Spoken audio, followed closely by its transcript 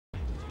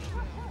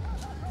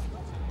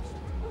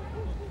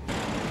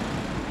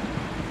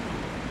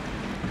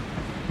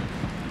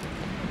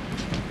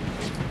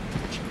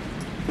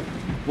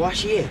Why is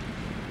she here?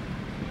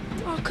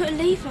 I couldn't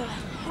leave her.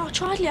 I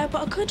tried, Leo,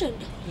 but I couldn't.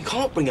 You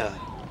can't bring her.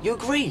 You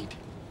agreed.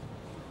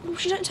 Well,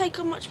 she don't take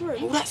up much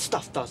room. All that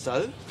stuff does,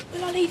 though.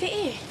 Will I leave it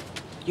here?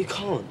 You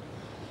can't.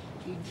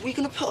 What are you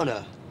going to put on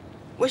her?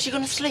 Where's she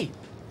going to sleep?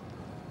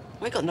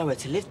 We ain't got nowhere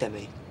to live,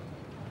 Demi.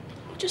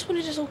 I just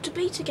wanted us all to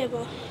be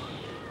together.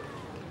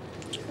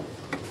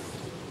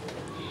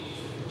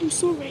 I'm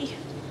sorry.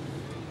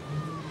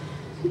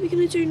 What are we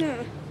going to do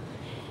now?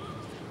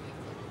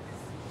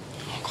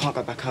 I can't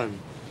go back home.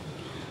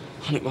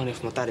 I need money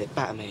off my dad, it'd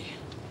batter me.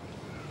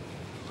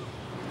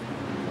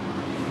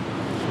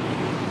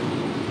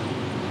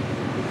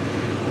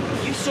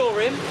 You saw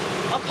him.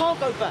 I can't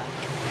go back.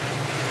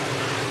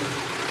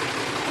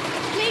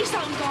 Please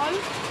don't go.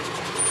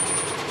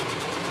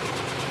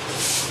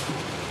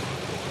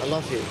 I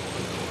love you.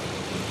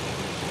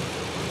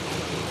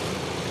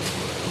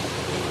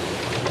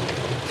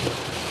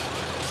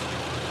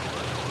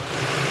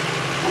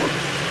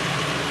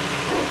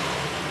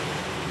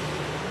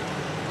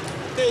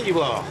 There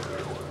you are.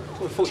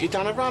 I thought you'd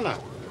done a runner.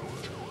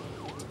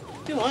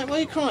 You all right? Why are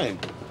you crying?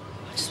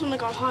 I just want to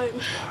go home.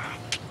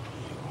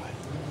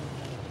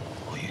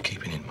 What are you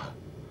keeping in, Mo?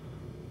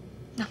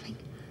 Nothing.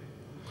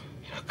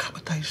 You know, a couple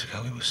of days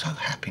ago we were so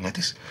happy. Now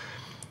this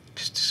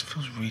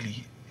feels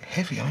really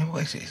heavy. I mean,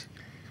 what is it? It's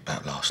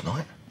about last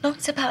night? No,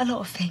 it's about a lot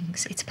of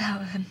things. It's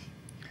about,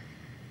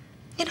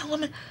 you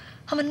know,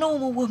 I'm a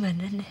normal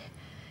woman and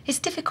it's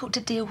difficult to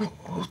deal with...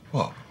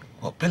 What?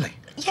 What, Billy?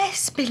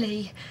 Yes,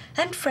 Billy.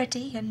 And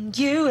Freddie and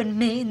you and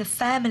me and the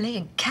family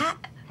and Kat.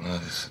 No,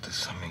 there's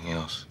something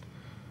else.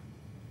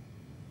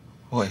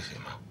 What is it,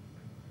 Mo?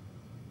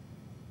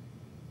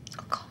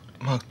 I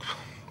can't. Mo,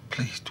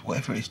 please,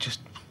 whatever it is,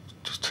 just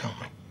tell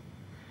me.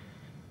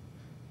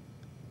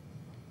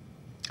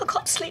 I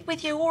can't sleep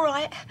with you, all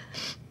right?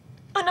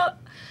 I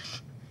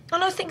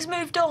know things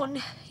moved on,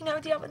 you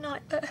know, the other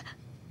night, but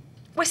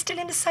we're still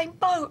in the same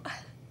boat.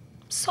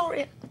 I'm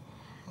sorry.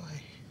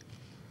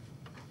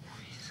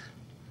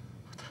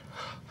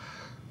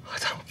 I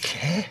don't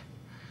care.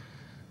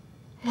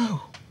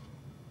 No.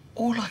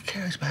 All I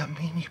care is about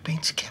me and you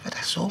being together,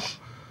 that's all.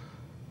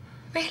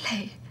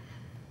 Really?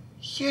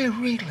 Yeah,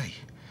 really.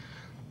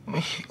 I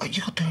mean,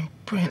 you're doing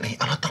brilliantly,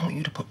 and I don't want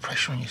you to put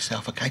pressure on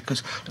yourself, OK?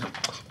 Because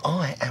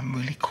I am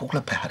really cool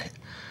about it.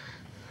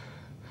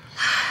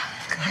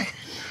 OK?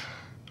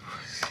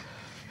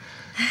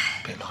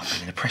 A bit like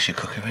being in a pressure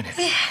cooker, isn't it?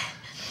 Yeah.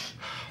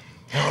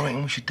 You know what I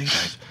reckon we should do,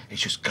 Dave? Is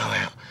just go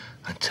out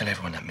and tell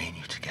everyone that me and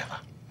you together.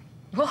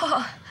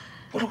 What?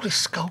 Well, all this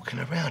skulking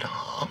around,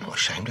 I'm not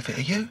ashamed of it,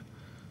 are you?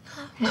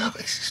 No,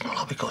 it's not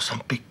like we've got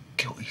some big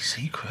guilty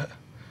secret.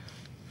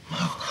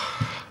 No.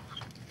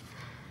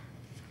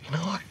 You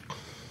know,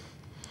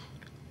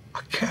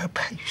 I care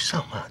about you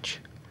so much.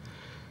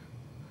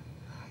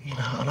 You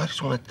know, and I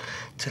just want to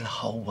tell the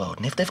whole world.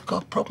 And if they've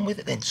got a problem with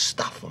it, then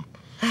stuff them.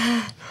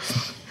 That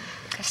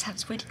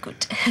sounds really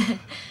good.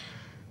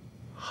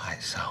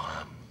 Right, so,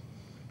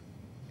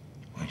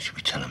 when should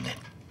we tell them then?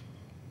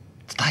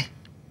 Today?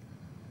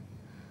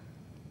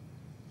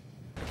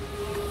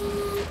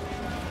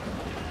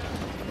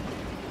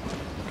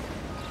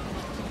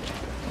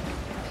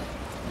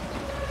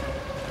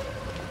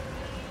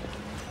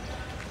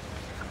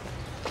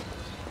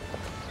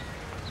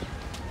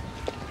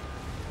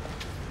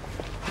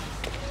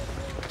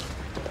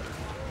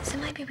 So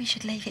maybe we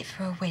should leave it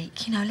for a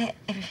week, you know, let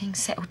everything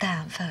settle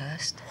down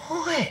first.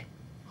 Why?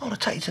 I want to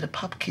take you to the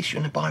pub, kiss you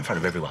in the bar in front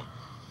of everyone.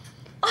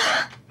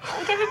 What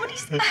would everybody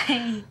say?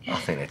 I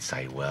think they'd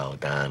say, well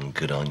done,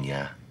 good on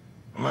ya.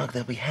 Mark,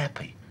 they'll be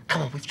happy.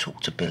 Come on, we've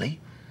talked to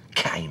Billy.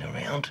 Kat ain't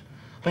around.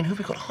 I mean, who have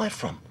we got to hide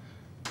from?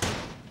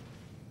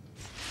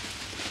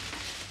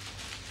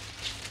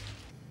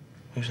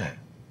 Who's that?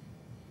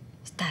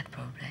 It's Dad,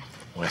 probably.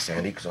 Well, that's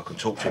handy, because I can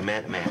talk to him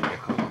man to man. Yeah,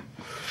 come on.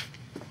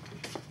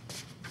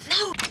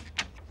 No! I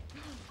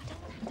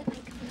don't want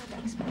to make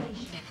another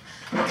explanation.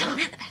 Come on,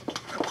 out the back.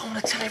 I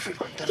want to tell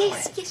everyone, don't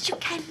Yes, yes, you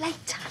can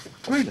later.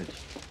 Really?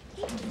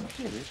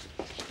 Serious?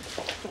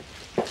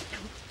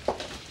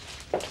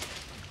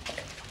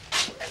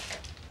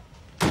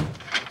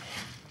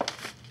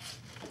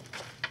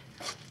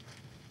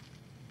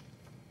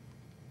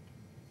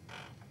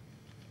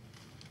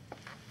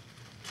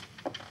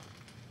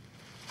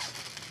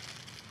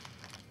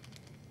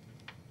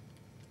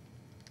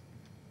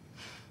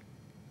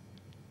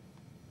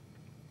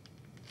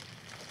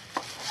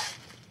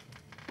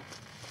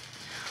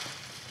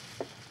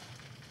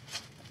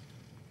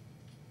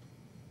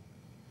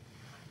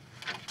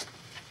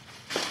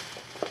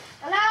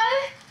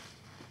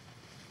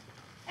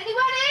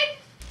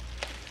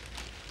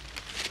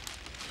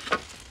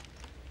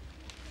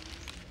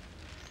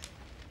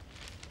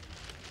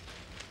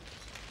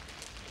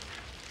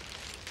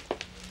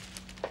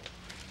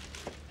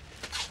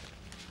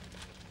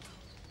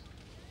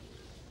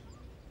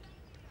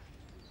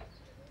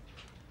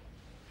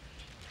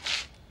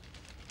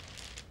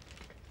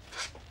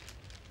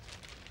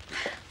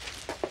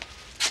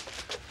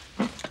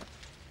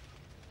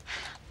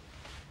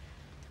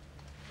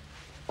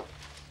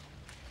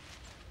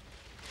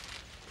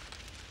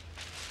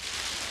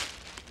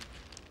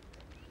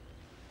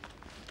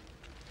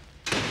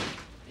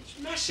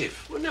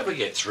 Massive. We'll never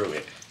get through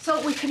it.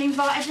 Thought we could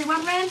invite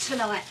everyone round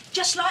tonight,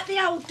 just like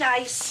the old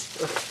days.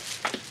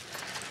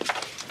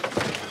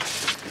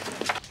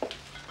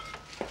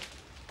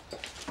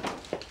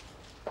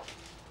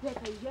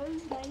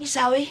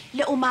 Zoe,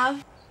 little Mo.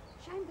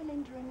 Shame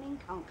Belinda and Lynn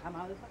can't come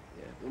over.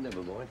 Yeah, well,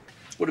 never mind.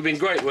 Would have been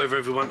great to have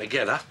everyone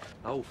together.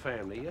 The whole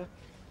family, yeah?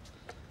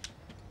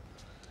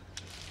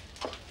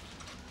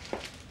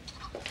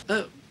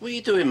 What are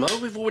you doing, Mo?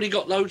 We've already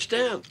got loads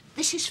down.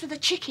 This is for the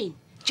chicken,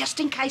 just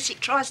in case it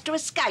tries to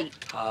escape.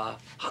 What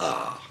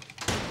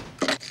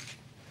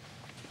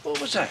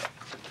was that?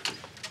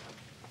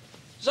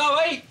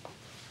 Zoe!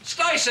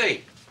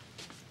 Stacey!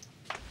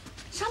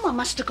 Someone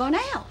must have gone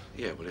out.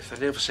 Yeah, well, if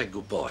they never said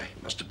goodbye,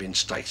 it must have been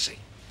Stacey.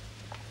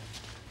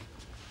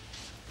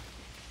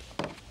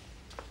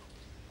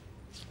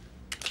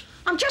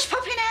 I'm just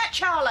popping out,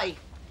 Charlie.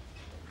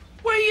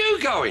 Where are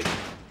you going?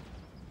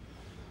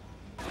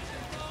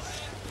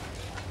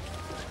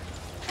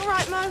 All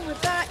right, Mo, we're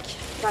back.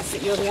 I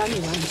think you're the only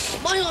ones.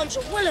 My arms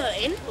are well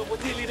hurting. Well,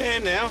 we're nearly there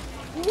now.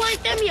 Why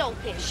them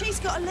yelping? She's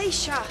got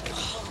Alicia.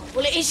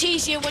 Well, it is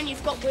easier when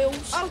you've got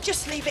wheels. Oh,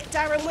 just leave it,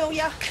 Darren, will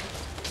ya?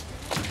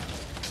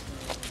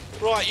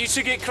 Right, you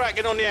two get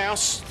cracking on the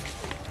house.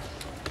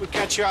 We'll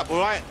catch you up, all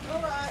right?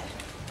 All right.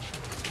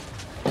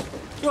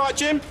 You all right,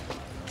 Jim?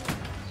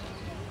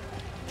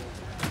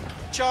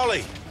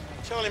 Charlie,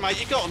 mate,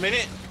 you got a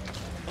minute?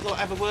 I'd like to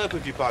have a word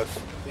with you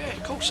both. Yeah,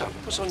 of course, son.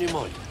 What's on your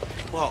mind?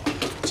 Well,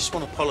 I just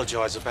want to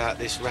apologise about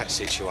this rat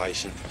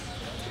situation.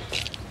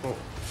 Oh,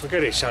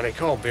 forget it, son. It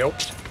can't be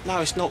helped.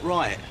 No, it's not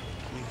right.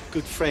 I mean,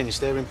 good friends,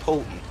 they're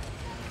important.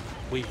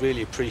 We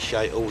really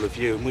appreciate all of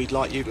you, and we'd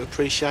like you to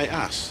appreciate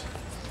us.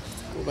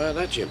 What about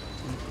that, Jim?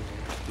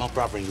 My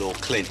brother-in-law,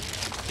 Clint,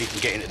 he can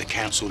get into the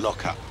council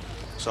lockup.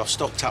 So I've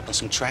stocked up on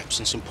some traps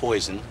and some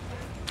poison.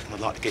 And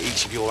I'd like to get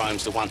each of your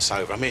homes the once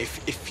over. I mean,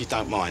 if you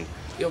don't mind.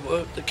 Yeah,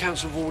 well, the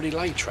council have already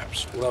laid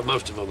traps, although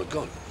most of them are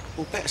gone.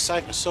 Well, better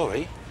safe than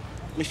sorry.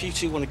 I mean, if you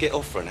two want to get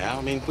off for now,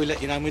 I mean, we'll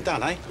let you know when we're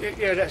done, eh?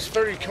 Yeah, that's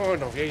very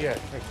kind of you, yeah.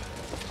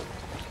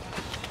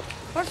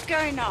 What's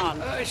going on?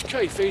 It's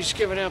Keith. He's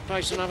giving our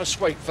place another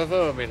sweep for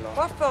vermin, like.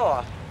 What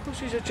for? Because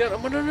he's a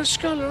gentleman and a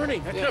scholar, isn't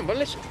he? Yeah. Come on,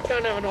 let's go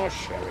and have a nice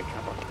sherry,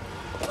 come on.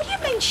 What do you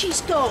mean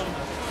she's gone?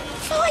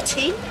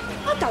 Fighting?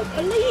 I don't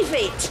believe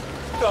it.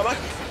 Go on,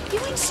 mate. You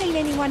ain't seen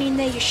anyone in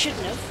there you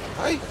shouldn't have.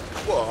 Hey?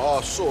 Well,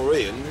 I saw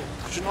Ian.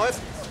 Shouldn't I have?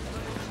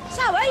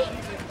 Zoe?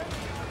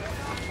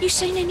 You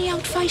seen any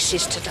old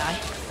faces today?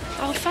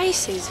 Old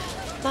faces?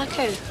 Like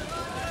who?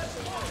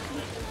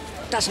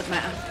 Doesn't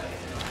matter.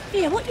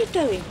 Here, what you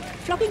doing?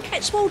 Flogging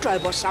Cat's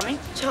wardrobe or something?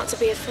 Chance to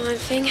be a fine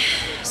thing.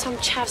 Some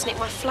chav's nicked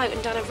my float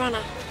and done a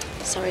runner.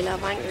 Sorry,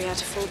 love, I ain't really able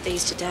to afford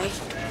these today.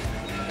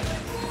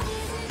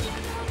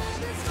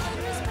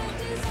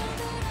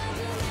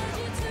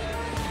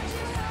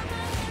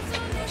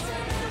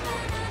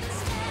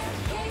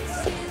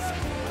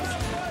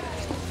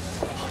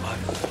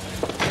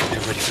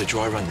 You're ready for the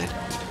dry run, then?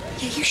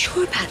 Yeah, you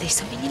sure about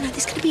this? I mean, you know,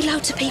 there's going to be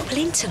loads of people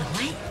in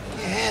tonight.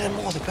 Yeah, the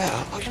more the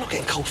better. Oh, you're not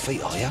getting cold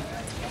feet, are you?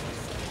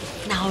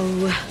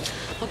 No.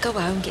 I'll go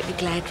home and get my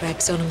glad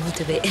rags on and what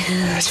of it.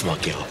 That's my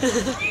girl.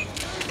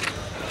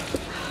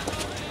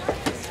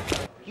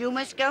 You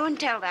must go and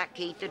tell that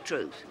Keith the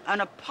truth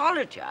and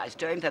apologise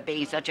to him for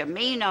being such a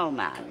mean old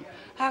man.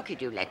 How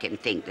could you let him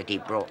think that he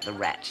brought the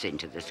rats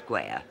into the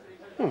square?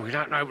 Oh, we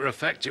don't know for a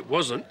fact it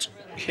wasn't.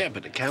 Yeah,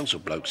 but the council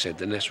bloke said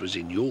the nest was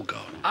in your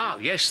garden. Oh,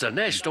 yes, the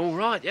nest, all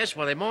right. Yes,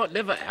 well, they might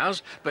live at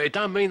ours, but it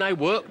don't mean they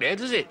work there,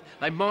 does it?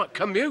 They might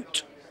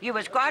commute. You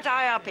was quite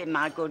high up in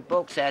my good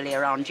books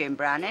earlier on, Jim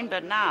Brannan,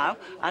 but now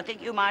I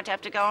think you might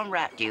have to go on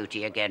rat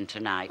duty again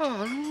tonight.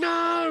 Oh,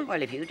 no.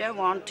 Well, if you don't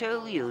want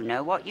to, you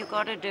know what you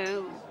got to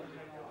do.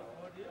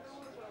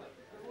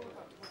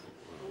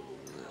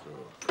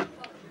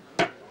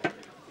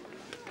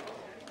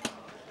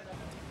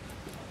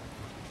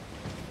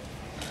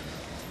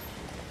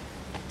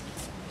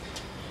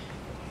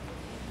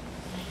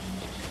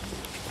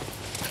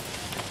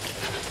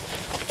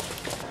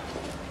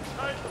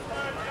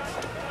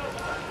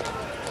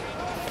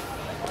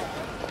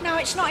 No,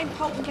 it's not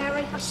important,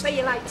 Gary. I'll see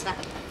you later.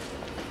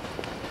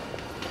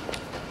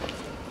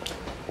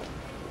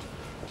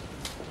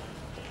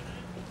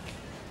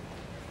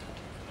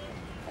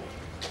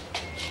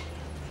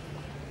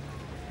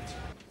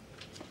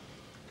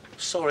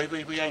 Sorry,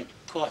 we ain't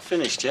quite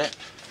finished yet.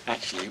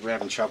 Actually, we're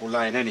having trouble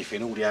laying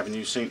anything. All the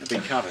avenues seem to be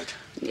covered.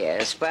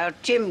 Yes, well,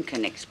 Jim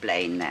can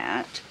explain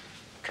that.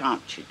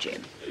 Can't you,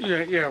 Jim?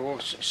 Yeah, well,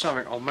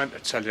 something I meant to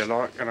tell you,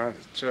 like, you know,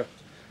 that,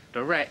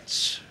 the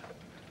rats,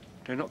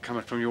 they're not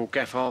coming from your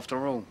gaff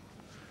after all.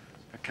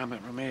 They're coming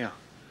from here.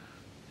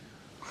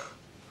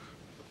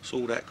 So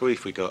all that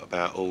grief we got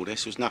about all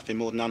this was nothing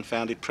more than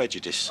unfounded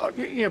prejudice.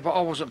 Yeah, but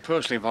I wasn't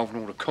personally involved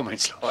in all the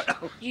comments like that.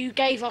 You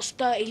gave us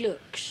dirty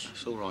looks.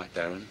 It's all right,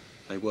 Darren.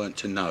 They weren't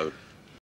to know.